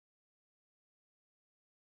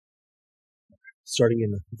starting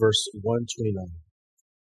in verse 129.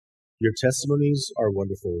 Your testimonies are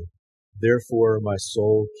wonderful, therefore my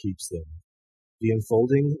soul keeps them. The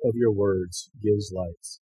unfolding of your words gives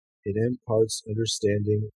light. It imparts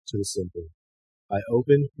understanding to the simple. I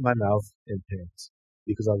open my mouth and pant,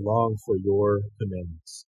 because I long for your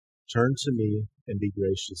commandments. Turn to me and be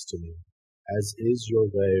gracious to me, as is your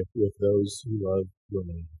way with those who love your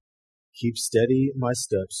name. Keep steady my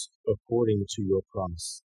steps according to your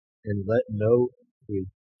promise, and let no wicked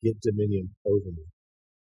get dominion over me.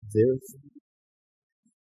 Therefore,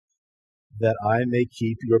 that I may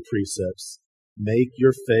keep your precepts, make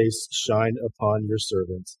your face shine upon your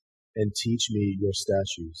servant, and teach me your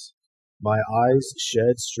statutes. My eyes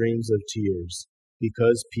shed streams of tears,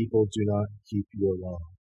 because people do not keep your law.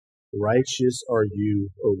 Righteous are you,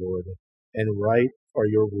 O Lord, and right are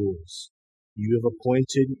your rules. You have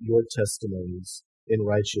appointed your testimonies in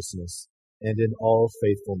righteousness and in all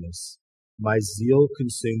faithfulness. My zeal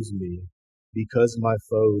consumes me, because my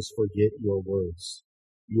foes forget your words.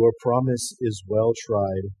 Your promise is well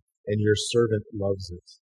tried, and your servant loves it.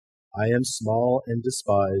 I am small and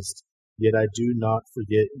despised, yet I do not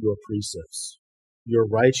forget your precepts. Your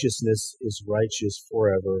righteousness is righteous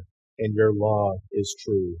forever, and your law is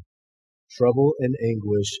true. Trouble and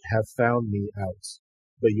anguish have found me out,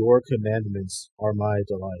 but your commandments are my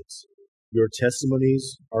delight. Your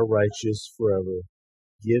testimonies are righteous forever.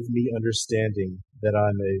 Give me understanding that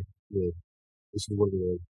I may live. This is the word of the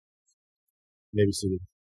Lord. You may be seated.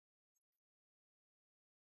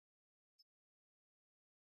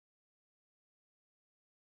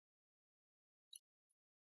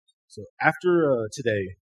 So after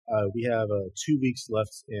today, we have 2 weeks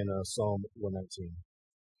left in Psalm 119.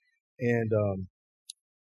 And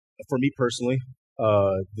for me personally,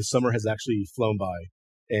 the summer has actually flown by.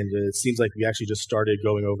 And it seems like we actually just started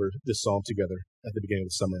going over this psalm together at the beginning of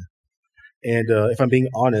the summer. And if I'm being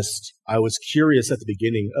honest, I was curious at the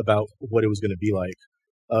beginning about what it was going to be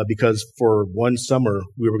like. Because for one summer,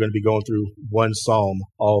 we were going to be going through one psalm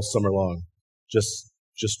all summer long. Just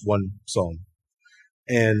one psalm.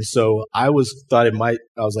 And so I was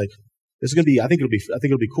like, this is going to be, I think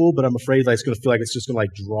it'll be cool, but I'm afraid like it's going to feel like it's just going to like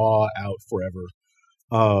draw out forever.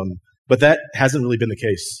 But that hasn't really been the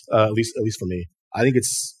case, at least for me. I think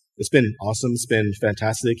it's been awesome. It's been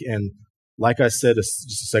fantastic. And like I said just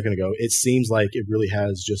a second ago, it seems like it really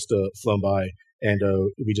has just flown by, and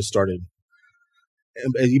we just started.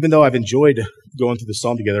 And even though I've enjoyed going through the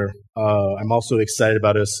psalm together, I'm also excited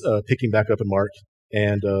about us picking back up in Mark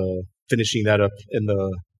and finishing that up in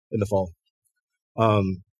the fall.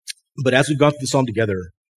 But as we've gone through the psalm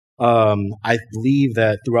together, I believe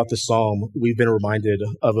that throughout the psalm, we've been reminded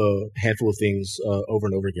of a handful of things over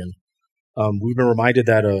and over again. We've been reminded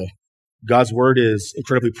that God's word is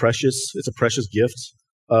incredibly precious. It's a precious gift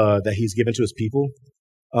that he's given to his people.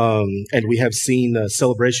 And we have seen a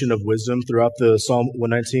celebration of wisdom throughout the Psalm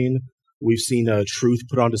 119. We've seen truth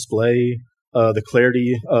put on display, the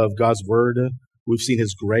clarity of God's word. We've seen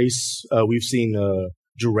his grace. We've seen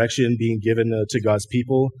direction being given to God's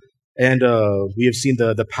people. And we have seen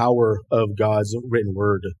the power of God's written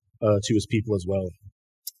word to his people as well.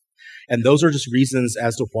 And those are just reasons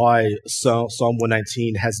as to why Psalm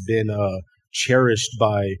 119 has been cherished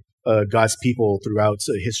by God's people throughout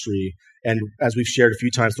history. And as we've shared a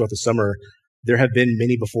few times throughout the summer, there have been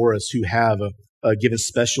many before us who have given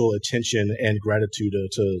special attention and gratitude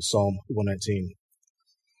to Psalm 119.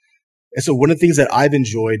 And so one of the things that I've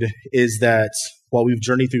enjoyed is that while we've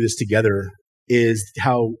journeyed through this together is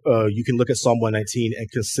how you can look at Psalm 119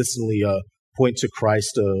 and consistently point to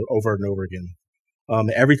Christ over and over again.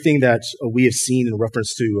 Everything that we've seen in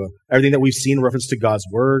reference to God's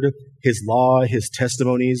word, his law, his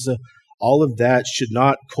testimonies, all of that should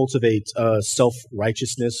not cultivate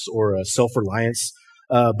self-righteousness or self-reliance,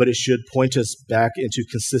 but it should point us back into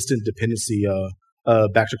consistent dependency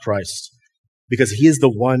back to Christ. Because he is the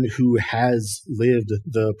one who has lived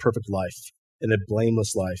the perfect life and a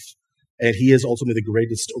blameless life. And he is ultimately the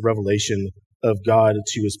greatest revelation of God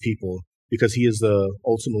to his people, because he is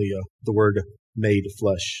ultimately the Word made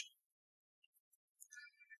flesh.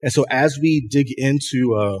 And so as we dig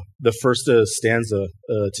into the first stanza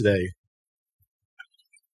today,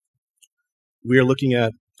 we're looking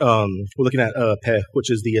at Peh, which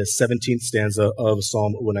is the 17th stanza of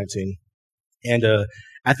Psalm 119. And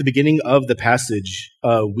at the beginning of the passage,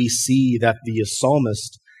 we see that the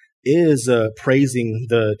psalmist is praising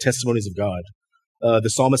the testimonies of God. The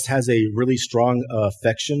psalmist has a really strong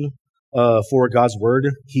affection for God's word.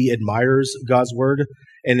 He admires God's word.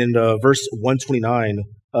 And in verse 129,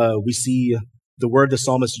 we see the word the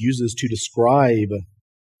psalmist uses to describe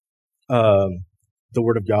the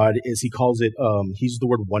word of God is he calls it, he uses the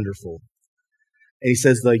word wonderful. And he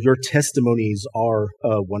says that your testimonies are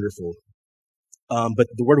wonderful. But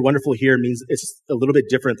the word wonderful here means it's a little bit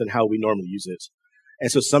different than how we normally use it.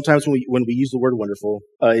 And so sometimes when we use the word wonderful,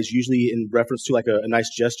 it's usually in reference to like a nice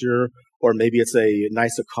gesture, or maybe it's a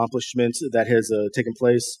nice accomplishment that has taken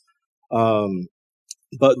place.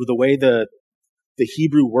 But the way the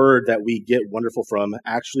Hebrew word that we get wonderful from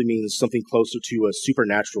actually means something closer to a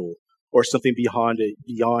supernatural or something beyond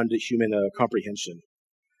human comprehension.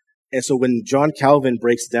 And so when John Calvin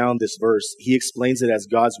breaks down this verse, he explains it as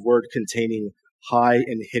God's word containing high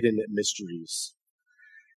and hidden mysteries.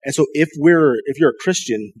 And so if you're a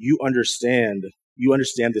Christian, you understand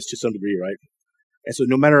this to some degree, right? And so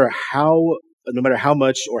no matter how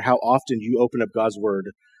much or how often you open up God's word,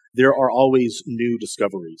 there are always new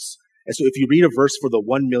discoveries. And so if you read a verse for the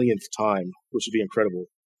 1,000,000th time, which would be incredible,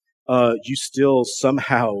 you still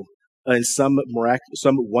somehow, in some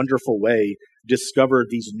wonderful way, discover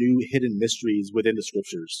these new hidden mysteries within the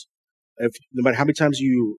scriptures. No matter how many times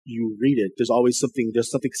you read it, there's something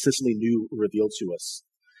consistently new revealed to us.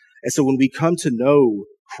 And so when we come to know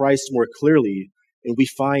Christ more clearly, and we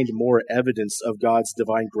find more evidence of God's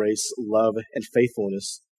divine grace, love, and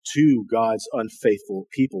faithfulness to God's unfaithful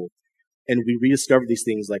people, and we rediscover these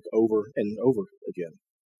things like over and over again.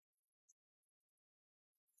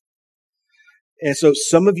 And so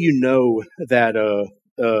some of you know that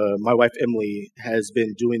my wife Emily has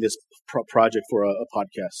been doing this project for a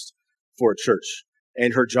podcast for a church,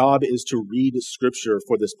 and her job is to read scripture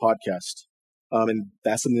for this podcast. And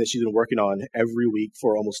that's something that she's been working on every week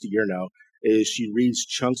for almost a year now, is she reads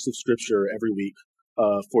chunks of scripture every week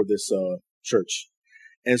for this church.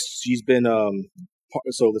 And she's been,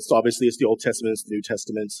 so it's obviously it's the Old Testament, it's the New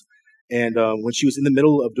Testament. And when she was in the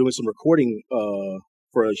middle of doing some recording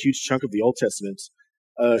for a huge chunk of the Old Testament,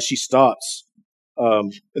 she stopped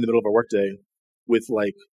in the middle of her workday with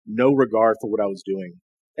like no regard for what I was doing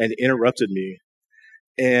and interrupted me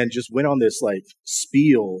and just went on this like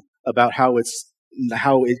spiel about how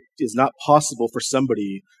it is not possible for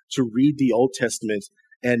somebody to read the Old Testament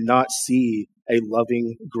and not see a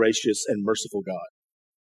loving, gracious, and merciful God.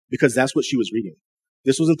 Because that's what she was reading.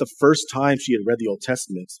 This wasn't the first time she had read the Old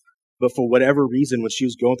Testament, but for whatever reason, when she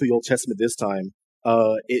was going through the Old Testament this time,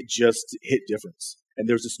 it just hit different. And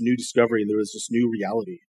there was this new discovery, and there was this new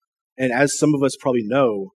reality. And as some of us probably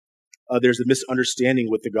know, there's a misunderstanding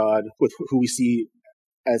with with who we see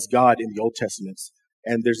as God in the Old Testament.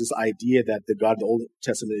 And there's this idea that the God in the Old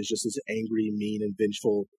Testament is just this angry, mean, and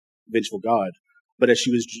vengeful God. But as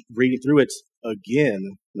she was reading through it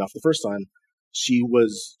again, not for the first time, she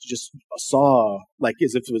was just saw, like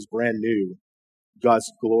as if it was brand new,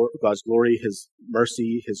 God's glory, His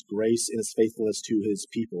mercy, His grace, and His faithfulness to His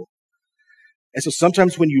people. And so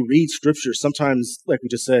sometimes when you read Scripture, sometimes, like we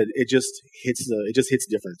just said, it just hits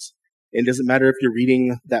different. And it doesn't matter if you're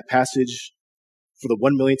reading that passage for the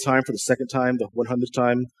 1,000,000th time, for the second time, the 100th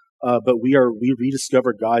time, but we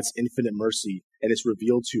rediscover God's infinite mercy, and it's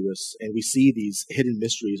revealed to us, and we see these hidden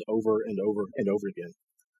mysteries over and over and over again.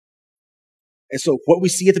 And so what we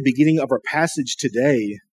see at the beginning of our passage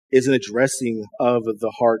today is an addressing of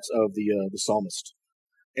the heart of the psalmist.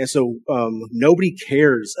 And so nobody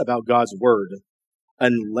cares about God's word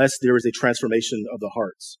unless there is a transformation of the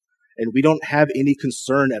hearts. And we don't have any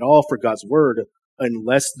concern at all for God's word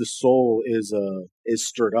unless the soul is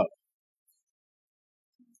stirred up.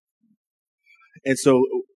 And so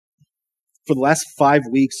for the last 5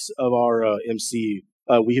 weeks of our MC,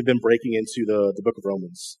 we have been breaking into the book of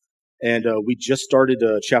Romans. And we just started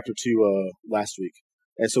chapter 2 last week.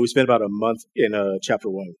 And so we spent about a month in chapter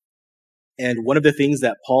 1. And one of the things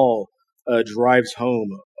that Paul drives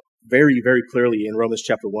home very, very clearly in Romans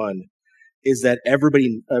chapter 1 is that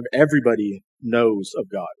everybody knows of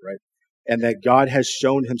God, right? And that God has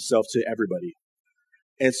shown himself to everybody.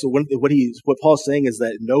 And so what Paul's saying is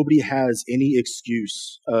that nobody has any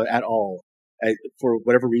excuse at all, for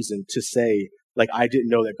whatever reason, to say, like, I didn't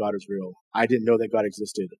know that God is real. I didn't know that God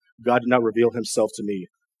existed. God did not reveal himself to me.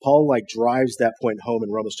 Paul drives that point home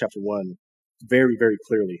in Romans chapter 1 very, very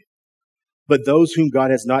clearly. But those whom God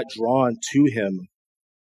has not drawn to him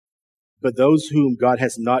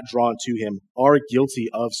are guilty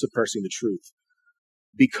of suppressing the truth,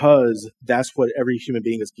 because that's what every human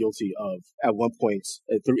being is guilty of at one point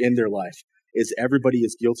in their life, is everybody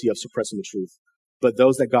is guilty of suppressing the truth. But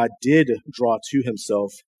those that God did draw to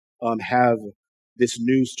himself have this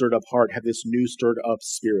new stirred up heart, have this new stirred up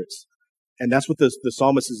spirit. And that's what the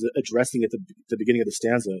psalmist is addressing at the beginning of the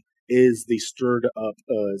stanza, is the stirred up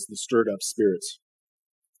spirit.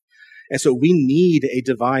 And so we need a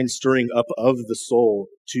divine stirring up of the soul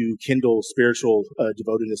to kindle spiritual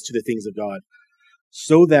devotedness to the things of God,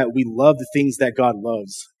 so that we love the things that God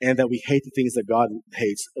loves and that we hate the things that God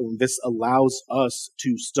hates. And this allows us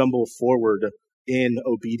to stumble forward in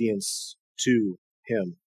obedience to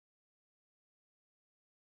Him.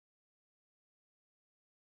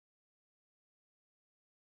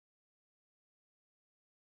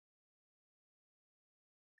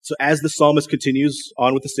 So as the psalmist continues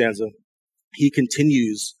on with the stanza, he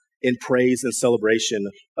continues in praise and celebration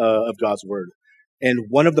of God's word. And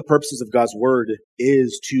one of the purposes of God's word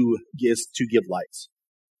is to give light.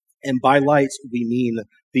 And by light, we mean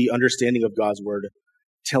the understanding of God's word,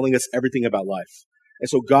 telling us everything about life. And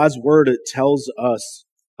so God's word tells us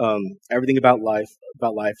everything about life,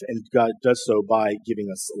 and God does so by giving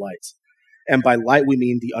us light. And by light, we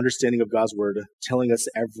mean the understanding of God's word, telling us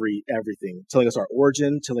everything, telling us our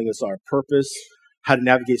origin, telling us our purpose, how to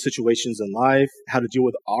navigate situations in life, how to deal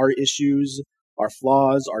with our issues, our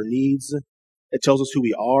flaws, our needs. It tells us who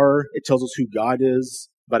we are. It tells us who God is,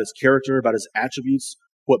 about His character, about His attributes,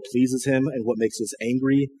 what pleases Him and what makes us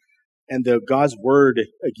angry. And God's word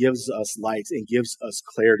gives us light and gives us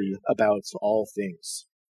clarity about all things.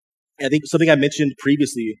 And I think something I mentioned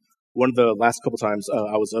previously, one of the last couple times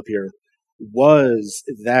I was up here, was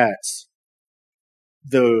that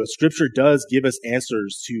the scripture does give us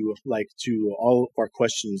answers to all of our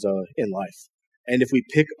questions in life. And if we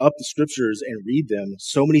pick up the scriptures and read them,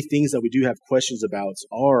 so many things that we do have questions about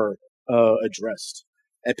are addressed.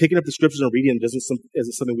 And picking up the scriptures and reading them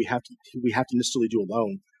isn't something we have to necessarily do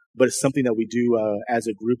alone, but it's something that we do as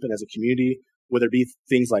a group and as a community, whether it be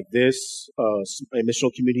things like this, missional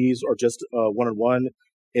communities, or just one-on-one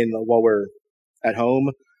while we're at home.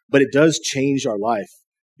 But it does change our life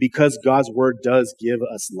because God's word does give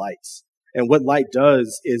us light. And what light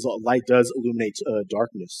does is light does illuminate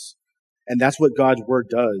darkness. And that's what God's word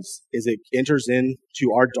does, is it enters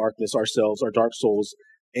into our darkness, ourselves, our dark souls,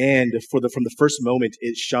 and from the first moment,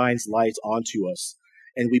 it shines light onto us.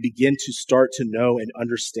 And we begin to start to know and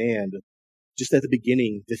understand, just at the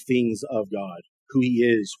beginning, the things of God, who He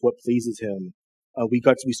is, what pleases Him. We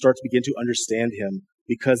start to begin to understand Him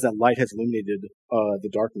because that light has illuminated the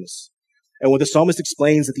darkness. And what the psalmist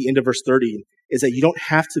explains at the end of verse 30 is that you don't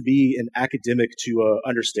have to be an academic to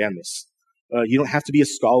understand this. You don't have to be a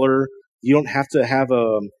scholar. You don't have to have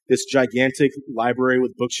this gigantic library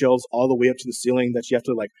with bookshelves all the way up to the ceiling that you have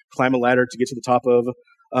to climb a ladder to get to the top of.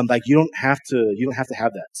 You don't have to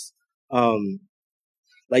have that.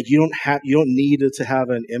 You don't need to have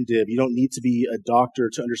an MDiv. You don't need to be a doctor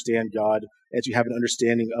to understand God and to have an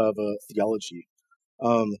understanding of theology.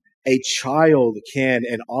 A child can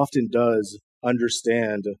and often does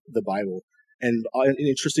understand the Bible. And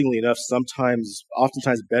interestingly enough,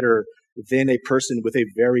 oftentimes better than a person with a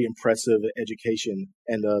very impressive education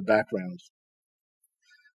and background.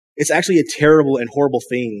 It's actually a terrible and horrible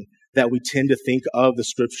thing that we tend to think of the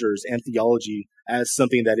scriptures and theology as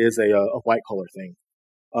something that is a white-collar thing.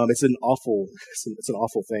 It's an awful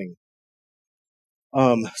thing.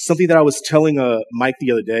 Something that I was telling Mike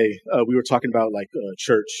the other day, we were talking about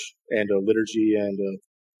church and liturgy and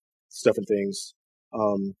stuff and things.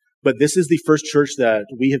 But this is the first church that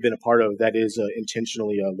we have been a part of that is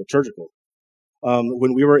intentionally liturgical.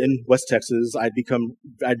 When we were in West Texas,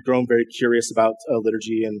 I'd grown very curious about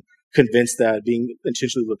liturgy and convinced that being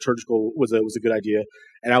intentionally liturgical was a good idea.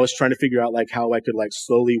 And I was trying to figure out how I could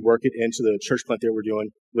slowly work it into the church plant that we're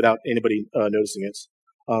doing without anybody noticing it.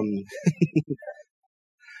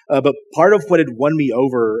 But part of what had won me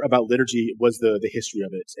over about liturgy was the history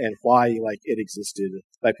of it and why it existed,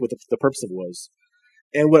 what the purpose of it was.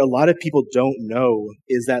 And what a lot of people don't know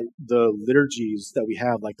is that the liturgies that we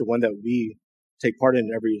have, the one that we take part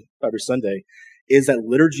in every Sunday, is that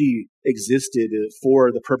liturgy existed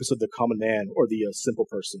for the purpose of the common man or the simple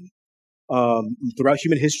person. Throughout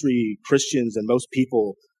human history, Christians and most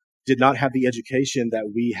people did not have the education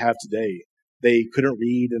that we have today. They couldn't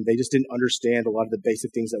read, and they just didn't understand a lot of the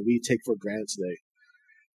basic things that we take for granted today.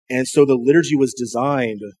 And so the liturgy was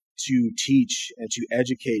designed to teach and to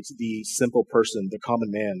educate the simple person, the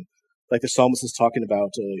common man, like the psalmist is talking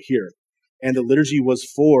about here. And the liturgy was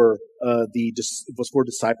for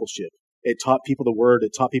discipleship. It taught people the word.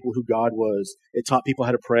 It taught people who God was. It taught people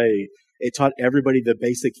how to pray. It taught everybody the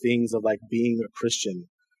basic things of being a Christian.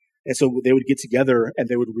 And so they would get together and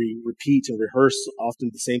they would repeat and rehearse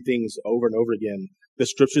often the same things over and over again. The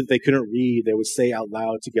scripture that they couldn't read, they would say out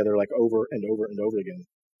loud together over and over and over again.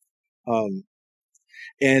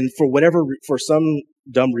 And for some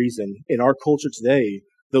dumb reason, in our culture today,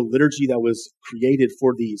 the liturgy that was created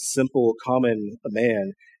for the simple common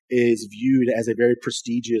man is viewed as a very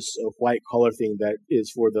prestigious white collar thing that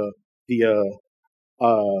is for the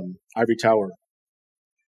ivory tower.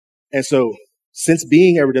 And so, since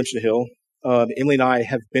being at Redemption Hill, Emily and I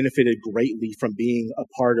have benefited greatly from being a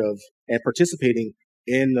part of and participating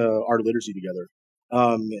in our liturgy together.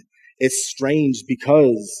 Um, it's strange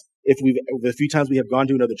because if the few times we have gone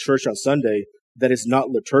to another church on Sunday that is not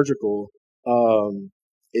liturgical,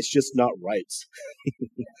 it's just not right.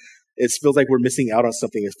 It feels like we're missing out on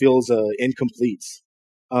something. It feels incomplete.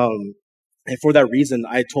 Um, and for that reason,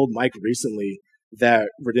 I told Mike recently that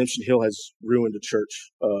Redemption Hill has ruined the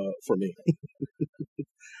church for me.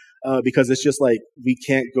 Because it's just like we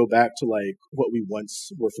can't go back to like what we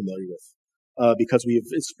once were familiar with, because we've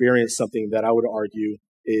experienced something that I would argue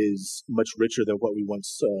is much richer than what we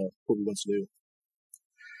once knew.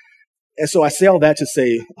 And so I say all that to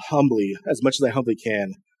say humbly, as much as I humbly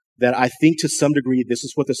can, that I think to some degree this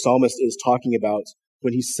is what the psalmist is talking about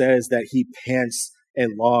when he says that he pants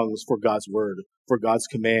and longs for God's word, for God's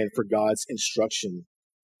command, for God's instruction.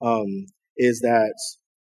 Is that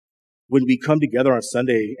when we come together on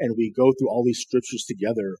Sunday and we go through all these scriptures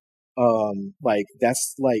together, like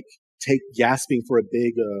that's like gasping for a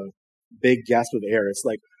big gasp of air. It's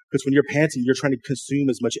like, because when you're panting, you're trying to consume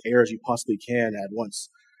as much air as you possibly can at once.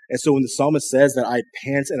 And so when the psalmist says that I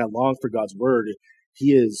pant and I long for God's word,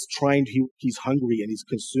 he's hungry and he's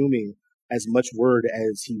consuming as much word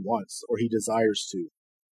as he wants or he desires to.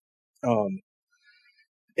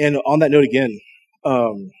 And on that note again,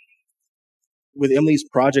 with Emily's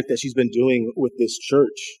project that she's been doing with this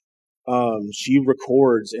church, she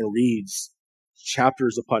records and reads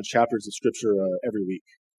chapters upon chapters of scripture every week.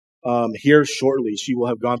 Here shortly, she will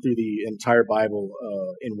have gone through the entire Bible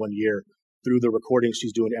in 1 year through the recordings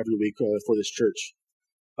she's doing every week for this church.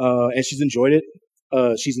 And she's enjoyed it.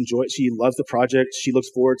 She loves the project. She looks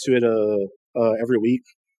forward to it every week.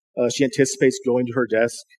 She anticipates going to her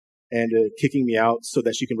desk and kicking me out so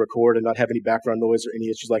that she can record and not have any background noise or any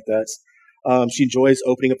issues like that. She enjoys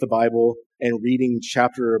opening up the Bible and reading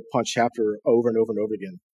chapter upon chapter over and over and over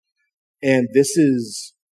again. And this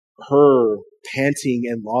is her panting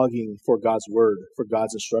and longing for God's word, for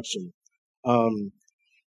God's instruction.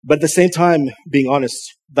 But at the same time, being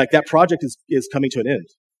honest, like that project is coming to an end.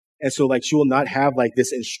 And so like she will not have like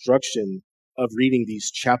this instruction of reading these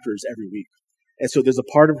chapters every week. And so there's a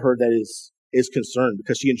part of her that is concerned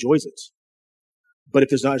because she enjoys it. But if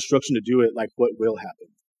there's not instruction to do it, like what will happen?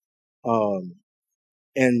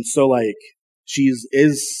 And so like she's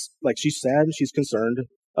sad and she's concerned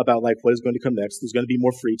about like what is going to come next. There's going to be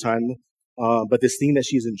more free time. But this thing that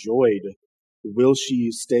she's enjoyed, will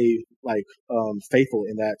she stay like faithful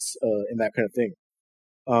in that kind of thing?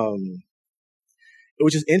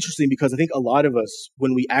 Which is interesting because I think a lot of us,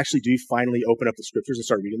 when we actually do finally open up the scriptures and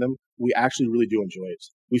start reading them, we actually really do enjoy it.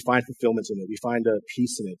 We find fulfillment in it. We find a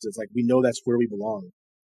peace in it. It's like we know that's where we belong.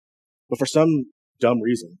 But for some dumb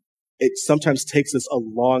reason, it sometimes takes us a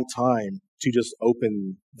long time to just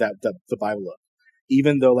open the Bible up,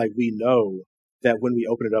 even though like we know that when we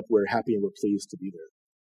open it up, we're happy and we're pleased to be there.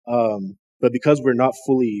 But because we're not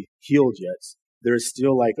fully healed yet, there is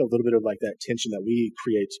still like a little bit of like that tension that we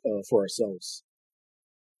create for ourselves.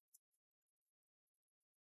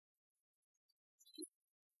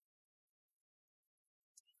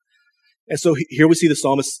 And so here we see the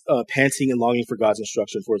psalmist panting and longing for God's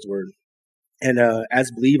instruction for his word. And as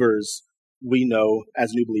believers, we know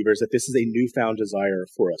as new believers that this is a newfound desire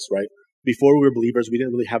for us, right? Before we were believers, we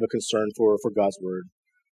didn't really have a concern for God's word.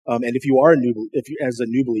 And if you as a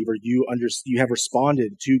new believer, you have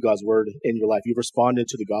responded to God's word in your life. You've responded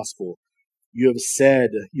to the gospel. You've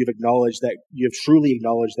truly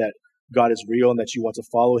acknowledged that God is real and that you want to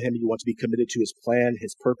follow him. You want to be committed to his plan,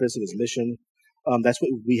 his purpose, and his mission. That's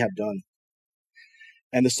what we have done.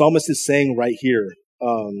 And the psalmist is saying right here,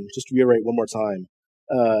 just to reiterate one more time,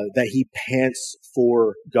 that he pants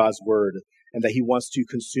for God's word and that he wants to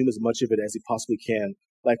consume as much of it as he possibly can,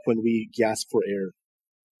 like when we gasp for air.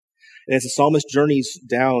 And as the psalmist journeys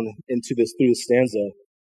down through this stanza,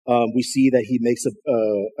 we see that he makes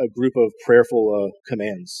a group of prayerful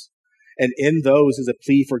commands. And in those is a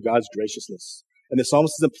plea for God's graciousness. And the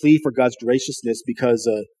psalmist is a plea for God's graciousness because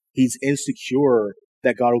he's insecure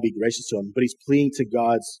that God will be gracious to him, but he's pleading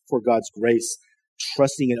for God's grace,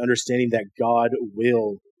 trusting and understanding that God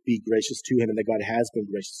will be gracious to him and that God has been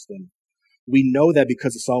gracious to him. We know that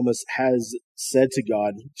because the psalmist has said to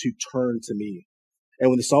God to turn to me. And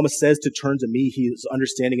when the psalmist says to turn to me, he is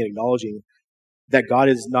understanding and acknowledging that God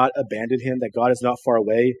has not abandoned him, that God is not far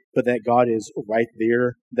away, but that God is right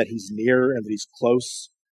there, that he's near and that he's close,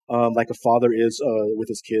 like a father is with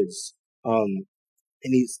his kids.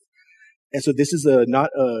 And so this is an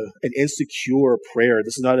insecure prayer.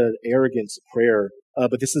 This is not an arrogant prayer,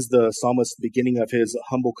 but this is the psalmist's beginning of his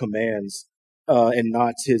humble commands and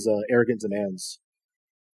not his arrogant demands.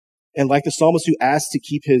 And like the psalmist who asks to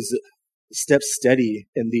keep his steps steady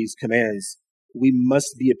in these commands, we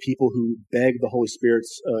must be a people who beg the Holy Spirit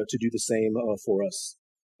to do the same for us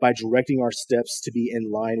by directing our steps to be in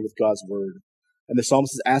line with God's word. And the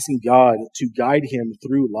psalmist is asking God to guide him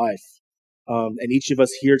through life. And each of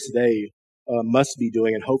us here today must be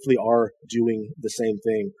doing, and hopefully are doing, the same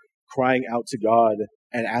thing, crying out to God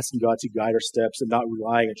and asking God to guide our steps and not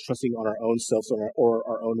relying and trusting on our own selves or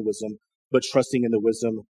our own wisdom, but trusting in the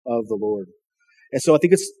wisdom of the Lord. And so I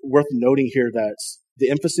think it's worth noting here that the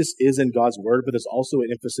emphasis is in God's word, but there's also an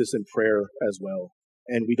emphasis in prayer as well.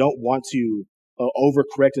 And we don't want to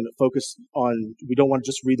overcorrect and focus on, we don't want to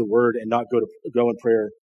just read the word and not go in prayer.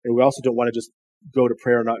 And we also don't want to just go to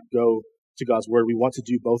prayer and not go to God's word. We want to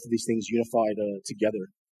do both of these things unified together.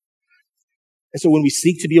 And so when we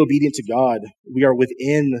seek to be obedient to God, we are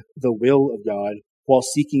within the will of God while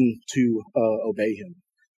seeking to obey him.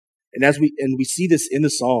 And we see this in the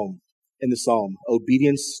psalm,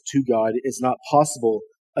 obedience to God is not possible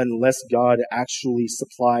unless God actually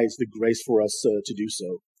supplies the grace for us to do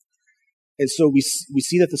so. And so we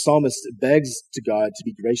see that the psalmist begs to God to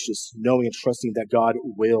be gracious, knowing and trusting that God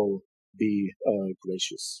will be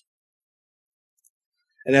gracious.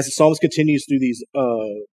 And as the psalmist continues through these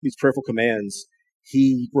prayerful commands,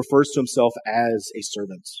 he refers to himself as a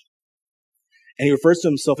servant. And he refers to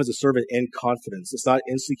himself as a servant in confidence. It's not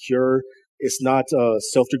insecure. It's not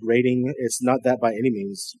self-degrading. It's not that by any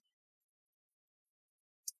means.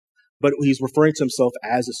 But he's referring to himself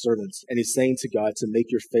as a servant, and he's saying to God to make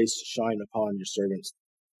your face shine upon your servants.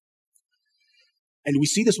 And we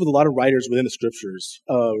see this with a lot of writers within the scriptures.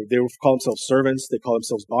 They call themselves servants. They call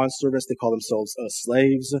themselves bondservants. They call themselves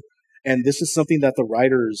slaves. And this is something that the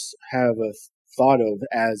writers have thought of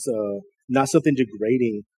as not something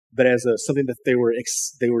degrading, but as something that they were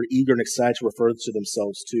eager and excited to refer to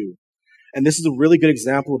themselves to. And this is a really good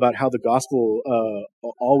example about how the gospel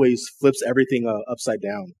always flips everything upside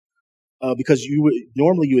down. Because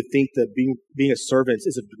normally you would think that being a servant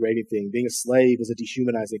is a degrading thing, being a slave is a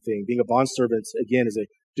dehumanizing thing, being a bondservant again is a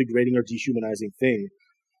degrading or dehumanizing thing.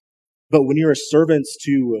 But when you're a servant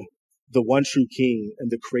to the one true King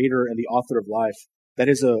and the Creator and the Author of life, that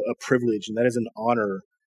is a privilege and that is an honor.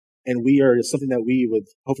 And something that we would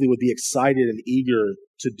hopefully would be excited and eager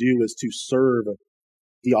to do is to serve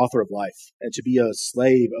the Author of life and to be a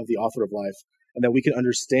slave of the Author of life, and that we can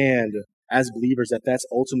understand as believers that that's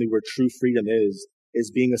ultimately where true freedom is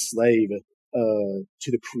being a slave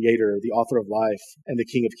to the Creator, the Author of life, and the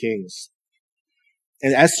King of Kings.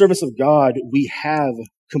 And as servants of God, we have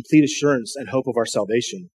complete assurance and hope of our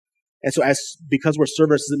salvation. And so because we're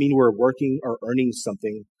servants doesn't mean we're working or earning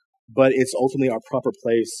something, but it's ultimately our proper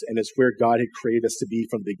place, and it's where God had created us to be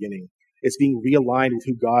from the beginning. It's being realigned with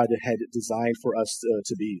who God had designed for us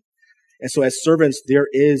to be. And so as servants, there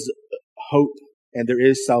is hope and there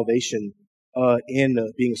is salvation in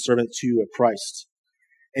being a servant to Christ.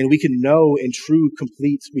 And we can know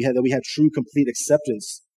that we have true complete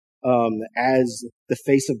acceptance as the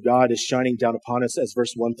face of God is shining down upon us, as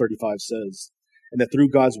verse 135 says. And that through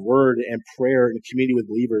God's word and prayer and community with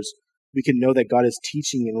believers, we can know that God is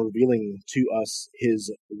teaching and revealing to us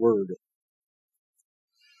his word.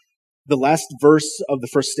 The last verse of the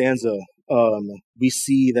first stanza, we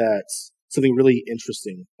see that something really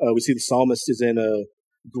interesting. We see the psalmist is in a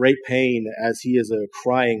great pain as he is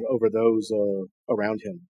crying over those around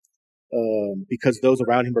him, because those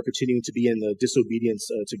around him are continuing to be in the disobedience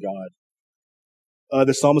to God.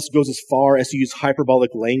 The psalmist goes as far as to use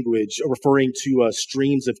hyperbolic language, referring to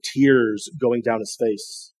streams of tears going down his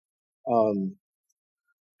face. And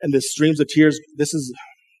the streams of tears, give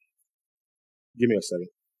me a second.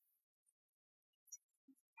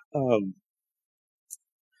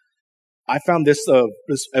 I found this of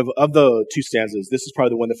the two stanzas, this is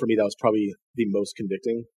probably the one that for me that was probably the most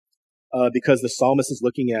convicting, because the psalmist is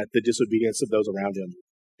looking at the disobedience of those around him,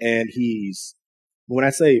 and when I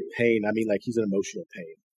say pain, I mean like he's in emotional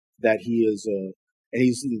pain, that he is, and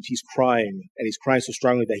he's crying, and he's crying so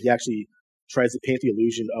strongly that he actually tries to paint the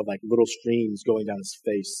illusion of like little streams going down his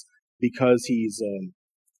face, because he's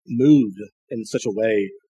moved in such a way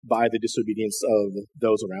by the disobedience of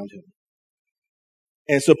those around him.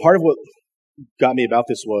 And so part of what got me about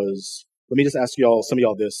this was, let me just ask some of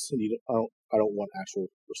y'all this, and I don't want actual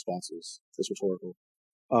responses. It's rhetorical.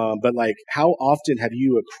 But like, how often have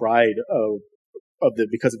you cried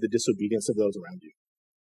because of the disobedience of those around you?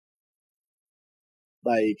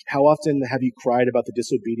 Like, how often have you cried about the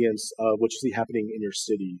disobedience of what you see happening in your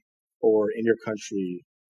city or in your country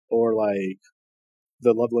or like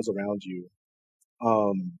the loved ones around you.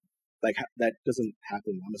 That doesn't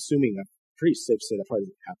happen. I'm assuming, I'm pretty safe to say that probably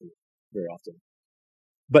doesn't happen very often.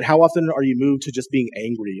 But how often are you moved to just being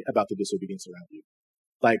angry about the disobedience around you?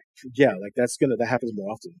 Like, yeah, like that happens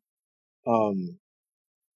more often. Um,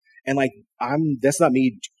 and like, that's not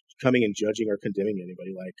me coming and judging or condemning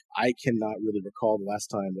anybody. Like, I cannot really recall the last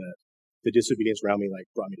time that the disobedience around me, like,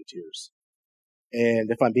 brought me to tears.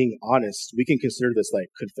 And if I'm being honest, we can consider this like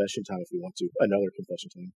confession time if we want to, another confession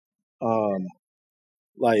time. Um,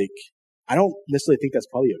 like, I don't necessarily think that's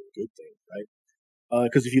probably a good thing, right?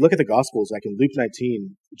 Because if you look at the Gospels, like in Luke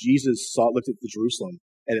 19, Jesus looked at the Jerusalem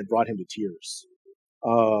and it brought him to tears.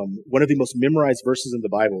 One of the most memorized verses in the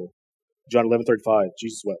Bible, John 11:35,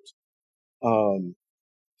 Jesus wept.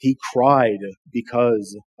 He cried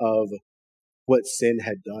because of what sin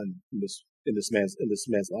had done in this man's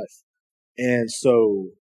life. And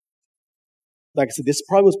so, like I said, this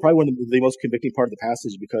probably was one of the most convicting part of the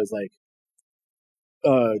passage because, like,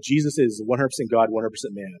 Jesus is 100% God,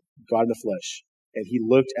 100% man, God in the flesh, and he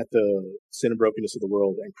looked at the sin and brokenness of the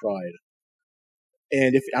world and cried.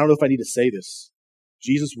 And I don't know if I need to say this,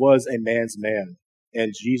 Jesus was a man's man,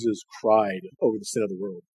 and Jesus cried over the sin of the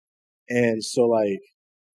world. And so, like,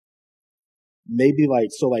 maybe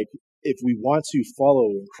like, so like, if we want to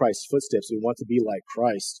follow in Christ's footsteps, we want to be like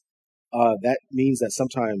Christ, that means that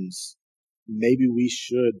sometimes maybe we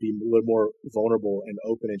should be a little more vulnerable and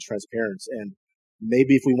open and transparent. And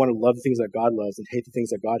maybe if we want to love the things that God loves and hate the things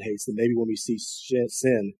that God hates, then maybe when we see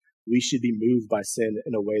sin, we should be moved by sin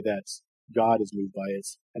in a way that God is moved by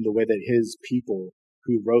it, and the way that his people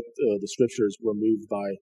who wrote the scriptures were moved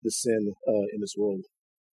by the sin in this world.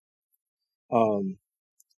 And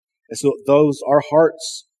so our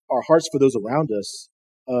hearts for those around us,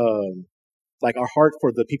 like our heart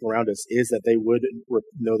for the people around us is that they would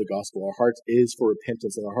know the gospel. Our heart is for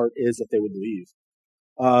repentance, and our heart is that they would believe.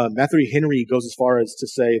 Matthew Henry goes as far as to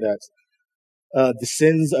say that the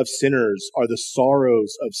sins of sinners are the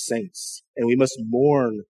sorrows of saints, and we must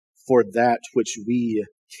mourn for that which we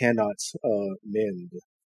cannot mend.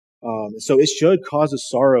 So it should cause us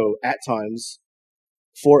sorrow at times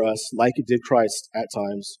for us, like it did Christ at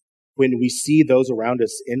times, when we see those around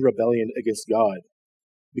us in rebellion against God.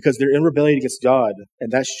 Because they're in rebellion against God, and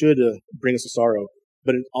that should bring us to sorrow.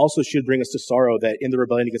 But it also should bring us to sorrow that in the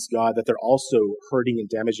rebellion against God, that they're also hurting and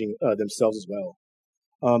damaging themselves as well.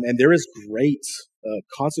 And there is great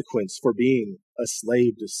consequence for being a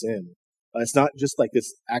slave to sin. It's not just like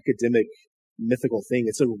this academic, mythical thing.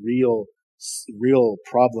 It's a real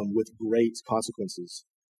problem with great consequences.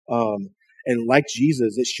 And like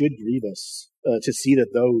Jesus, it should grieve us to see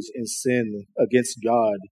that those in sin against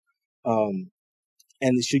God,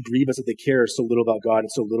 and it should grieve us that they care so little about God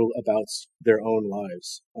and so little about their own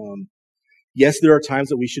lives. Yes, there are times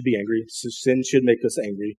that we should be angry. So sin should make us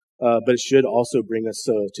angry, but it should also bring us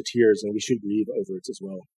to tears, and we should grieve over it as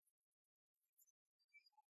well.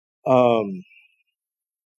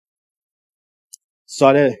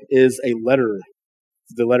 Tsadhe is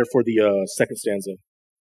the letter for the second stanza.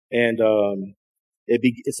 And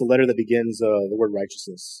it's a letter that begins the word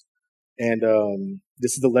righteousness. And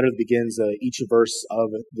this is the letter that begins each verse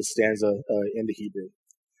of the stanza in the Hebrew.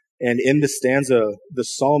 And in the stanza, the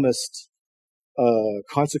psalmist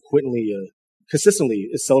consistently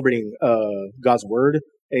is celebrating God's word,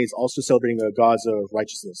 and he's also celebrating God's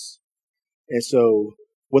righteousness. And so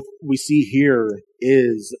what we see here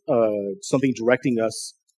is something directing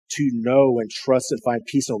us to know and trust and find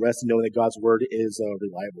peace and rest in knowing that God's word is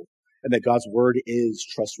reliable and that God's word is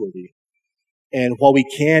trustworthy. And while we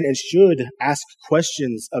can and should ask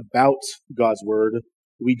questions about God's word,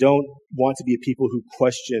 we don't want to be people who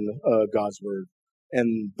question God's word.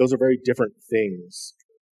 And those are very different things.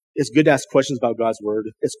 It's good to ask questions about God's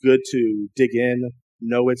word. It's good to dig in,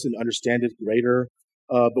 know it, and understand it greater.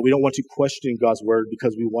 But we don't want to question God's word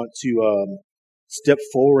because we want to step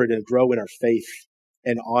forward and grow in our faith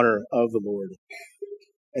and honor of the Lord.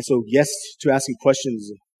 And so, yes, to asking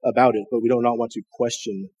questions about it, but we do not want to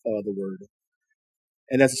question the word.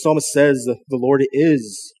 And as the psalmist says, the Lord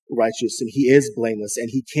is righteous and he is blameless, and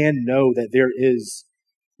he can know that there is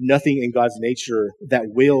nothing in God's nature that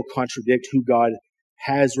will contradict who God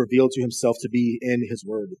has revealed to himself to be in his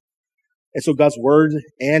word. And so God's word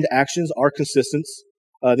and actions are consistent.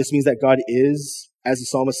 This means that God is, as the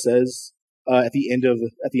psalmist says at the end of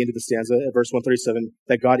the stanza, at verse 137,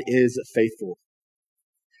 that God is faithful.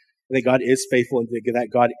 And that God is faithful, and that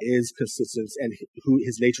God is consistent, and who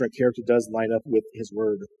his nature and character does line up with his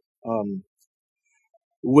word.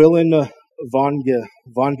 Willem van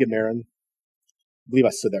Gemeren, I believe I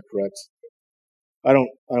said that correct. I don't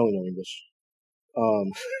know English.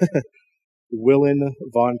 Um, Willem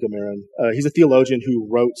von Gameren. He's a theologian who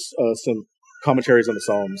wrote some commentaries on the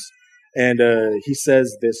Psalms, and he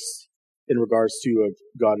says this in regards to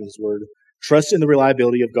God and His Word: trust in the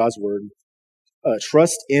reliability of God's Word.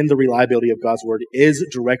 Trust in the reliability of God's Word is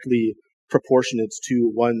directly proportionate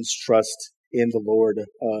to one's trust in the Lord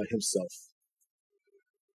Himself.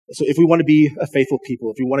 So if we want to be a faithful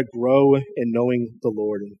people, if we want to grow in knowing the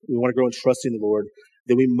Lord, we want to grow in trusting the Lord,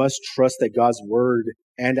 then we must trust that God's word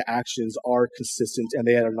and actions are consistent and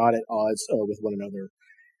they are not at odds with one another.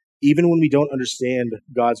 Even when we don't understand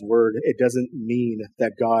God's word, it doesn't mean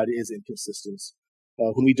that God is inconsistent.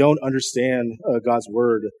 When we don't understand God's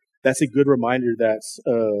word, that's a good reminder that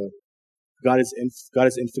God is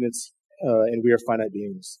infinite and we are finite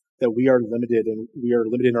beings. That we are limited and we are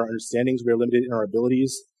limited in our understandings, we are limited in our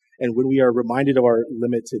abilities, and when we are reminded of our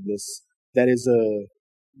limitedness, that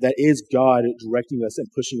is God directing us and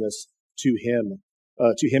pushing us to Him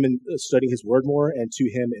in studying His Word more, and to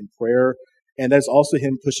Him in prayer, and that is also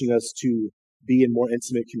Him pushing us to be in more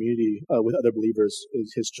intimate community with other believers in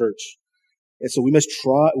His church. And so we must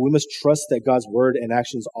trust that God's Word and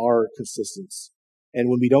actions are consistent, and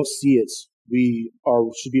when we don't see it,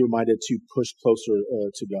 should be reminded to push closer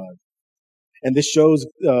to God. And this shows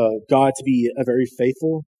God to be a very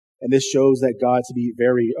faithful, and this shows that God to be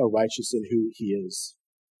very righteous in who He is.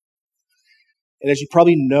 And as you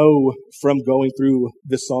probably know from going through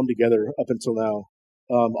this psalm together up until now,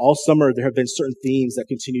 all summer there have been certain themes that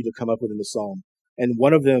continue to come up within the psalm. And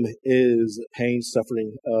one of them is pain,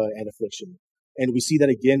 suffering, and affliction. And we see that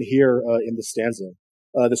again here in the stanza.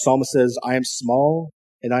 The psalmist says, I am small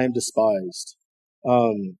and I am despised.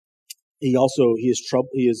 He is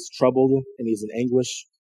troubled and he is in anguish.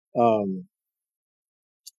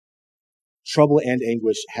 Trouble and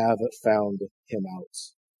anguish have found him out.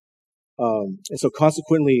 And so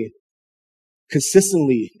consequently,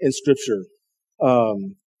 consistently in Scripture,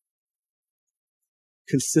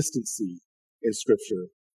 consistency in Scripture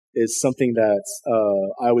is something that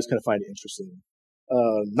I always kind of find interesting.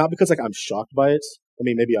 Not because I'm shocked by it. I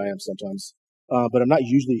mean, maybe I am sometimes, but I'm not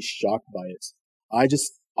usually shocked by it. I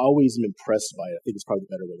just always am impressed by it. I think it's probably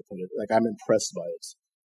the better way to put it. I'm impressed by it.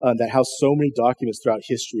 That how so many documents throughout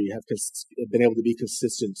history have been able to be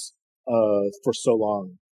consistent for so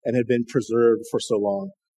long and have been preserved for so long.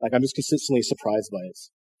 I'm just consistently surprised by it.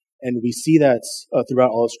 And we see that throughout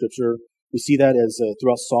all of Scripture. We see that as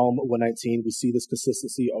throughout Psalm 119. We see this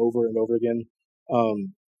consistency over and over again.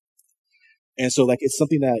 And so it's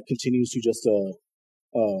something that continues to just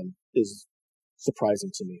is surprising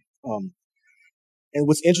to me. And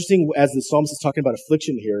what's interesting as the psalmist is talking about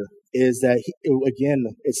affliction here is that,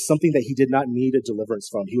 it's something that he did not need a deliverance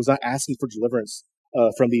from. He was not asking for deliverance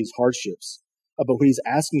from these hardships. But what he's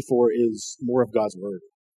asking for is more of God's word.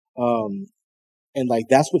 And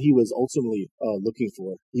that's what he was ultimately looking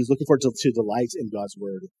for. He's looking for to delight in God's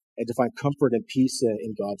word and to find comfort and peace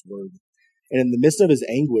in God's word. And in the midst of his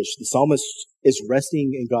anguish, the psalmist is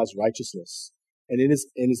resting in God's righteousness. And in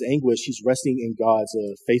his anguish, he's resting in God's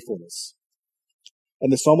faithfulness.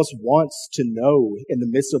 And the psalmist wants to know, in the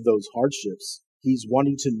midst of those hardships, he's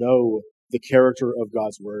wanting to know the character of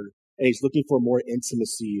God's word. And he's looking for more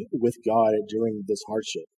intimacy with God during this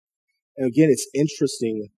hardship. And again, it's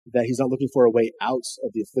interesting that he's not looking for a way out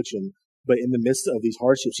of the affliction, but in the midst of these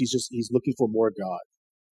hardships, he's looking for more God.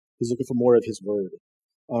 He's looking for more of his word.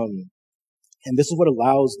 And this is what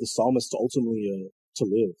allows the psalmist to ultimately to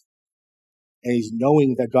live. And he's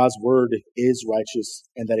knowing that God's word is righteous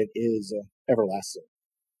and that it is everlasting.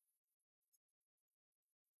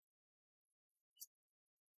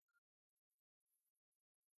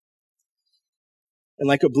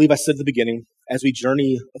 And I believe I said at the beginning, as we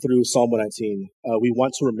journey through Psalm 119, we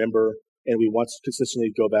want to remember and we want to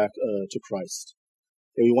consistently go back to Christ.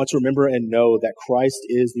 And we want to remember and know that Christ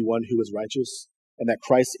is the one who is righteous and that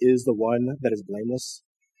Christ is the one that is blameless.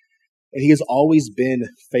 And he has always been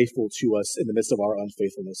faithful to us in the midst of our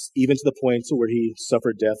unfaithfulness, even to the point where he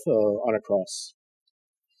suffered death on a cross.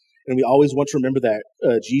 And we always want to remember that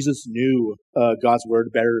Jesus knew God's word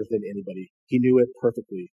better than anybody. He knew it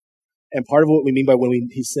perfectly. And part of what we mean by when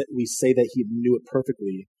we say that he knew it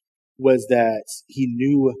perfectly was that he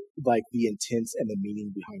knew the intent and the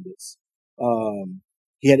meaning behind it.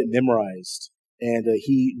 He had it memorized, and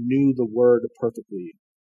he knew the word perfectly.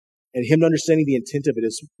 And him understanding the intent of it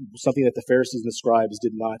is something that the Pharisees and the scribes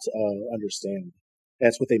did not understand.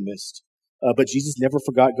 That's what they missed. But Jesus never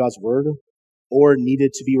forgot God's word or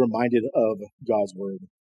needed to be reminded of God's word.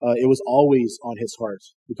 It was always on his heart.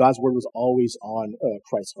 God's word was always on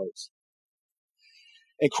Christ's heart.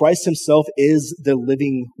 And Christ himself is the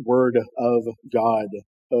living word of God,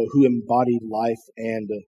 who embodied life and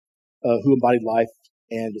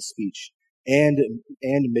speech and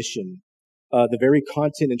mission, the very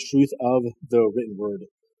content and truth of the written word.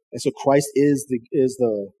 And so Christ is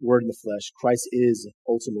the word in the flesh. Christ is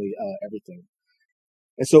ultimately everything.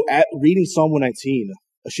 And so at reading Psalm 119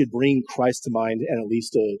 should bring Christ to mind in at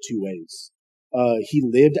least two ways. He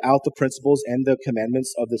lived out the principles and the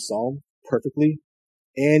commandments of the psalm perfectly,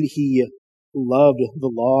 and he loved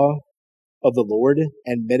the law of the Lord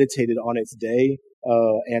and meditated on it day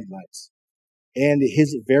and night. And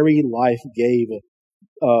his very life gave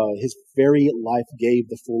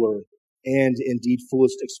the fuller and indeed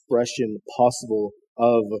fullest expression possible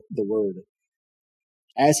of the word,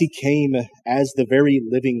 as he came as the very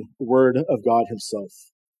living word of God himself.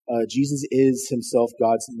 Jesus is himself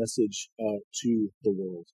God's message to the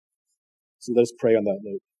world. So let us pray on that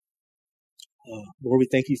note. Lord, we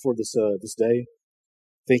thank you for this day.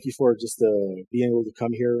 Thank you for just being able to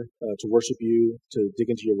come here to worship you, to dig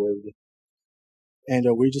into your word. And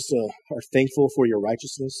we just are thankful for your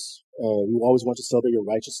righteousness. We always want to celebrate your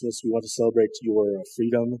righteousness. We want to celebrate your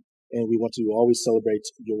freedom. And we want to always celebrate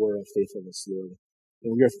your faithfulness, Lord.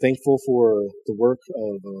 And we are thankful for the work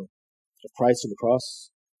of Christ on the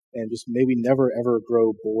cross. And just may we never, ever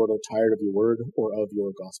grow bored or tired of your word or of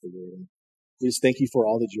your gospel, Lord. We just thank you for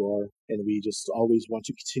all that you are. And we just always want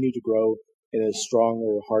to continue to grow in a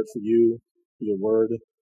stronger heart for you, for your word,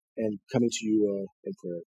 and coming to you in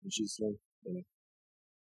prayer. In Jesus' name, amen.